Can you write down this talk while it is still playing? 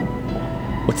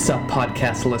What's up,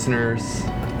 podcast listeners?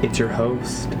 It's your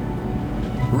host,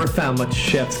 Rafał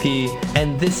Matuszewski,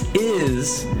 and this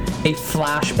is a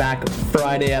Flashback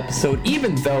Friday episode.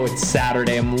 Even though it's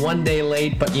Saturday, I'm one day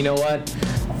late, but you know what?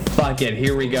 Fuck it,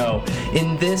 here we go.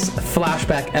 In this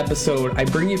flashback episode, I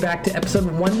bring you back to episode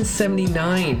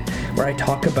 179, where I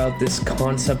talk about this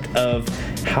concept of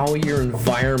how your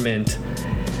environment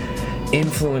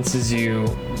influences you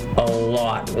a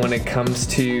lot when it comes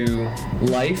to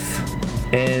life,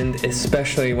 and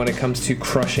especially when it comes to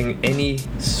crushing any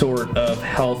sort of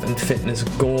health and fitness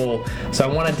goal. So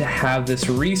I wanted to have this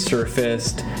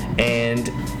resurfaced, and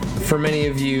for many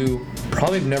of you,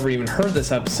 probably have never even heard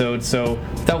this episode, so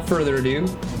without further ado,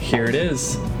 here it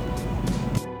is.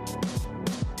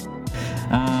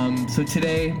 So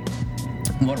today,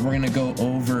 what we're going to go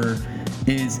over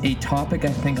is a topic I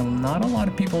think not a lot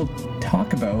of people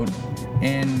talk about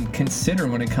and consider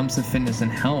when it comes to fitness and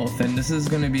health. And this is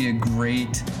going to be a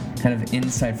great kind of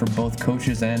insight for both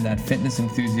coaches and that fitness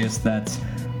enthusiast that's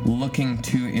looking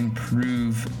to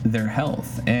improve their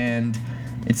health. And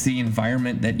it's the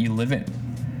environment that you live in.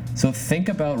 So think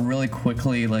about really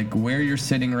quickly, like where you're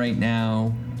sitting right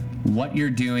now, what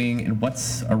you're doing, and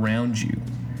what's around you.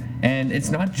 And it's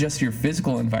not just your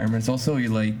physical environment, it's also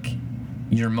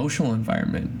your emotional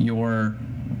environment, your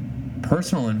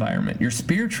personal environment, your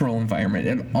spiritual environment.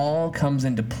 It all comes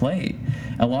into play.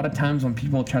 A lot of times when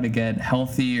people try to get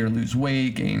healthy or lose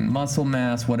weight, gain muscle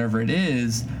mass, whatever it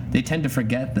is, they tend to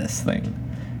forget this thing.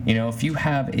 You know, if you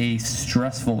have a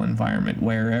stressful environment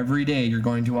where every day you're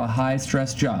going to a high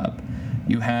stress job,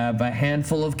 you have a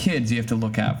handful of kids you have to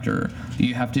look after,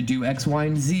 you have to do X, Y,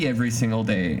 and Z every single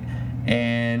day,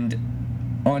 and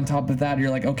on top of that, you're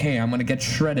like, okay, I'm going to get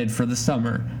shredded for the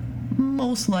summer.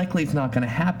 Most likely it's not going to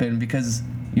happen because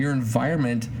your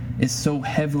environment is so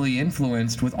heavily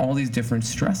influenced with all these different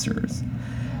stressors.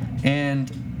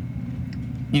 And,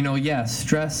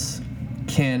 stress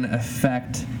can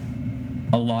affect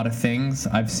a lot of things.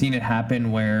 I've seen it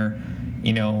happen where,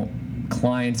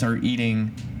 clients are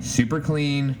eating super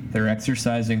clean, they're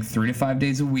exercising 3 to 5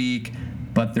 days a week,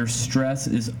 but their stress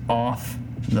is off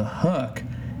the hook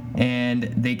and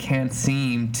they can't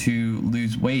seem to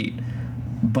lose weight.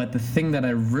 But the thing that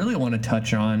I really want to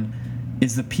touch on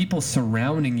is the people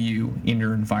surrounding you in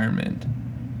your environment.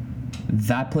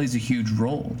 That plays a huge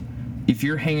role. If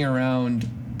you're hanging around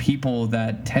people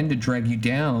that tend to drag you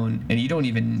down and you don't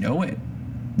even know it,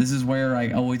 this is where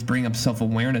I always bring up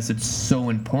self-awareness. It's so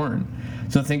important.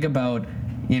 So think about,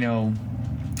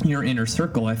 your inner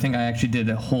circle. I think I actually did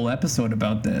a whole episode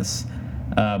about this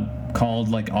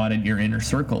called Audit Your Inner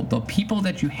Circle. The people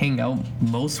that you hang out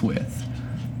most with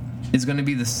is going to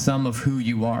be the sum of who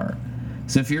you are.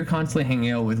 So if you're constantly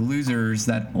hanging out with losers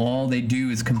that all they do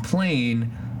is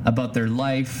complain about their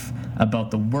life,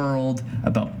 about the world,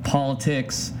 about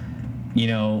politics,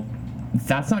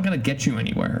 that's not going to get you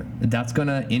anywhere. That's going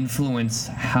to influence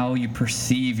how you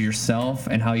perceive yourself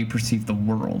and how you perceive the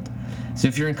world. So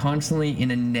if you're constantly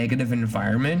in a negative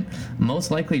environment,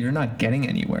 most likely you're not getting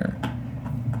anywhere.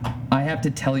 I have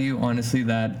to tell you honestly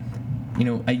that,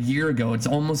 a year ago, it's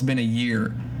almost been a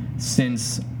year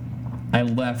since I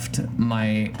left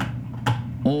my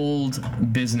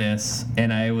old business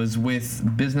and I was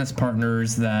with business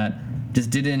partners that just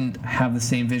didn't have the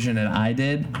same vision that I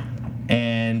did,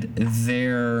 and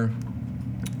their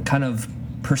kind of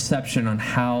perception on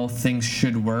how things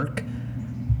should work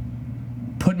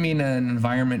put me in an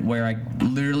environment where I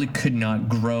literally could not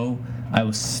grow. I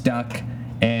was stuck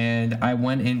and I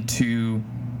went into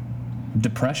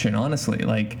depression, honestly.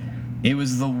 It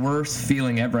was the worst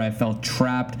feeling ever. I felt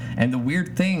trapped. And the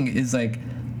weird thing is, I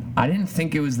didn't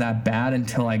think it was that bad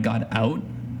until I got out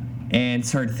and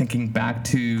started thinking back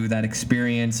to that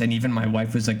experience. And even my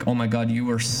wife was like, oh my God, you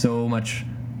were so much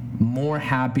more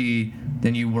happy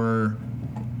than you were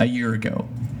a year ago.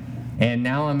 And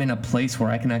now I'm in a place where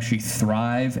I can actually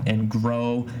thrive and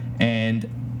grow, and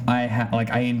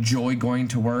I enjoy going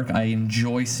to work. I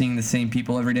enjoy seeing the same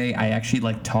people every day. I actually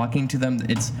like talking to them.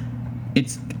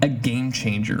 It's a game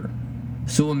changer.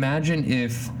 So imagine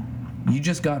if you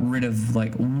just got rid of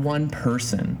one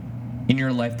person in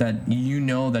your life that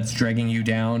that's dragging you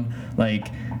down.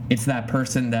 It's that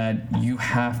person that you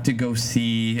have to go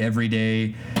see every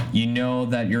day.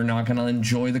 That you're not going to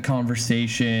enjoy the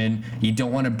conversation. You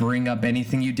don't want to bring up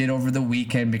anything you did over the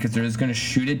weekend because they're just going to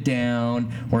shoot it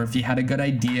down. Or if you had a good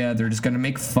idea, they're just going to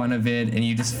make fun of it and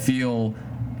you just feel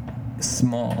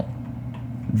small.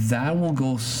 That will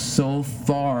go so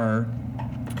far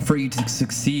for you to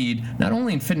succeed, not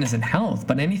only in fitness and health,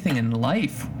 but anything in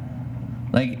life.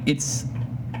 I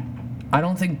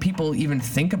don't think people even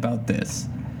think about this.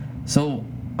 So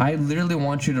I literally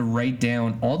want you to write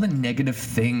down all the negative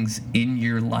things in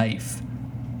your life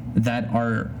that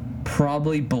are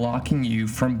probably blocking you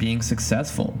from being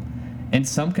successful. And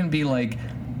some can be like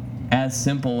as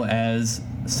simple as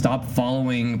stop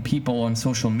following people on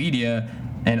social media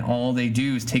and all they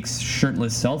do is take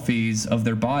shirtless selfies of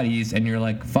their bodies, and you're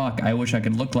like, fuck, I wish I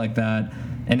could look like that.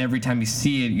 And every time you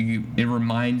see it, it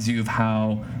reminds you of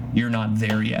how you're not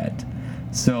there yet.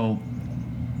 So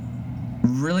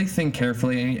really think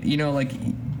carefully. And, you know, like,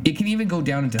 it can even go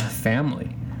down into family.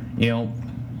 You know,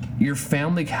 your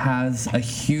family has a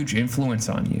huge influence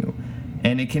on you,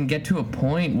 and it can get to a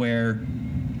point where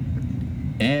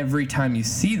every time you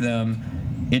see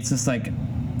them, it's just like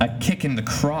a kick in the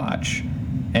crotch.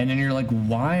 And then you're like,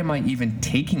 why am I even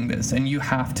taking this? And you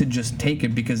have to just take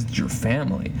it because it's your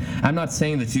family. I'm not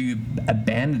saying that you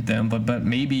abandoned them, but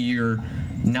maybe you're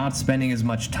not spending as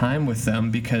much time with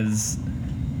them because,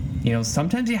 you know,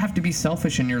 sometimes you have to be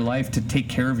selfish in your life to take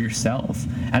care of yourself.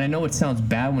 And I know it sounds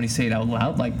bad when you say it out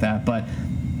loud like that, but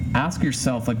ask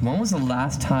yourself, like, when was the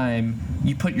last time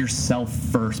you put yourself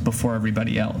first before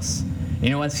everybody else? You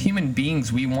know, as human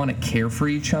beings, we want to care for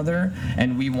each other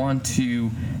and we want to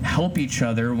help each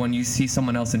other when you see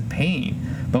someone else in pain.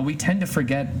 But we tend to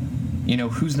forget, you know,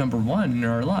 who's number one in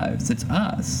our lives. It's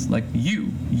us. Like,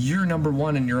 you're number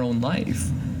one in your own life.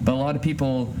 But a lot of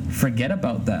people forget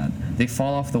about that. They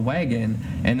fall off the wagon,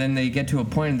 and then they get to a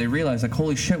point and they realize, like,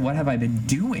 holy shit, what have I been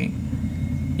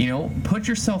doing? You know, put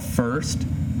yourself first,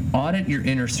 audit your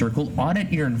inner circle,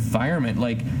 audit your environment,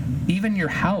 like, even your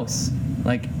house.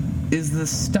 Like, is the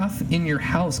stuff in your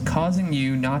house causing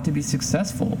you not to be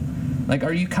successful? Like,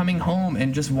 are you coming home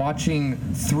and just watching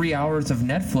 3 hours of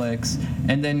Netflix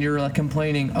and then you're like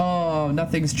complaining, oh,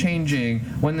 nothing's changing,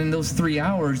 when in those 3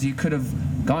 hours you could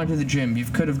have gone to the gym, you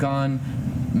could have gone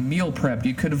meal prepped,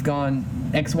 you could have gone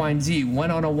X, Y, and Z,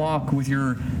 went on a walk with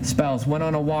your spouse, went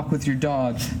on a walk with your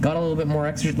dog, got a little bit more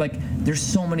exercise. Like, there's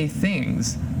so many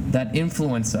things that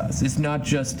influence us. It's not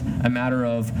just a matter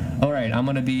of, all right, I'm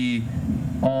going to be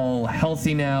all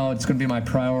healthy now, it's going to be my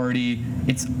priority.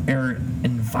 It's our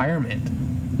environment.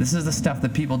 This is the stuff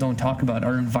that people don't talk about.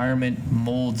 Our environment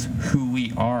molds who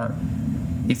we are.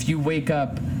 If you wake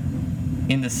up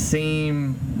in the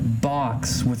same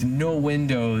box with no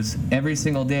windows every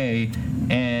single day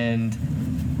and,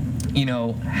 you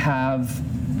know, have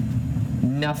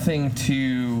nothing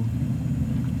to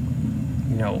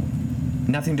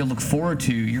look forward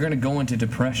to, you're going to go into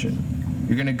depression.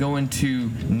 You're going to go into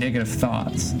negative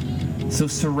thoughts. So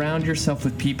surround yourself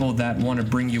with people that want to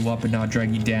bring you up and not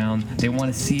drag you down. They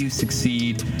want to see you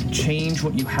succeed. Change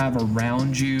what you have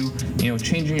around you. You know,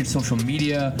 changing your social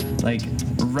media, like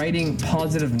writing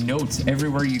positive notes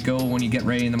everywhere you go when you get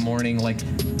ready in the morning. Like,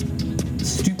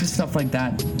 stupid stuff like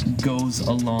that goes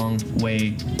a long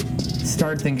way.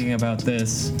 Start thinking about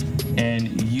this,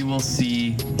 and you will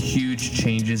see huge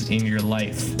changes in your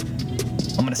life.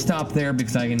 I'm going to stop there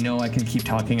because I know I can keep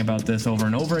talking about this over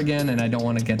and over again, and I don't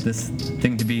want to get this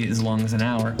thing to be as long as an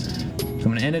hour. So I'm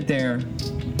going to end it there.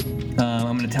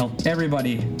 I'm going to tell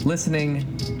everybody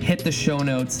listening, hit the show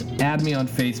notes, add me on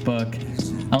Facebook.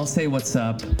 I'll say what's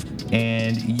up,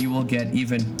 and you will get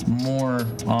even more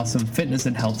awesome fitness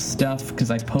and health stuff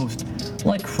because I post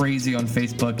like crazy on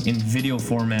Facebook in video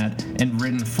format and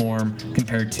written form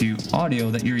compared to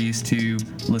audio that you're used to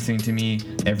listening to me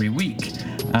every week.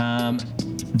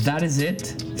 That is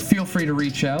it. Feel free to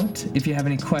reach out if you have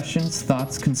any questions,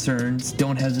 thoughts, concerns.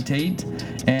 Don't hesitate,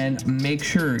 and make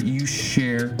sure you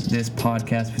share this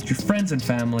podcast with your friends and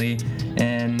family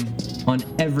and on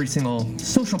every single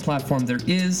social platform there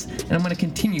is. And I'm going to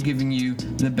continue giving you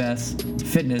the best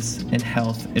fitness and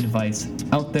health advice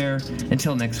out there.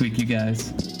 Until next week, you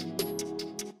guys.